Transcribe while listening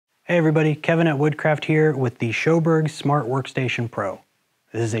Hey everybody, Kevin at Woodcraft here with the Sjöbergs Smart Workstation Pro.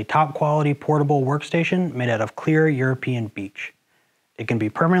 This is a top quality portable workstation made out of clear European beech. It can be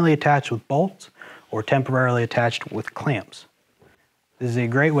permanently attached with bolts or temporarily attached with clamps. This is a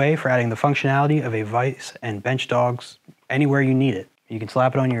great way for adding the functionality of a vise and bench dogs anywhere you need it. You can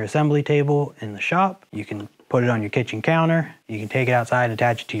slap it on your assembly table in the shop, you can put it on your kitchen counter, you can take it outside and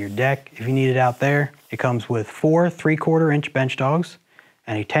attach it to your deck if you need it out there. It comes with 4 3/4 inch bench dogs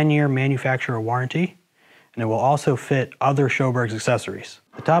and a 10-year manufacturer warranty, and it will also fit other Sjobergs accessories.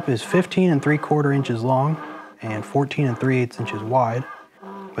 The top is 15 3/4 inches long and 14 3/8 inches wide,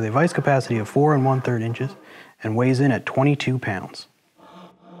 with a vise capacity of 4 1/3 inches and weighs in at 22 pounds.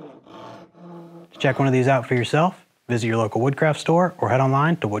 To check one of these out for yourself, visit your local Woodcraft store or head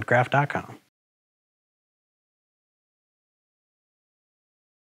online to woodcraft.com.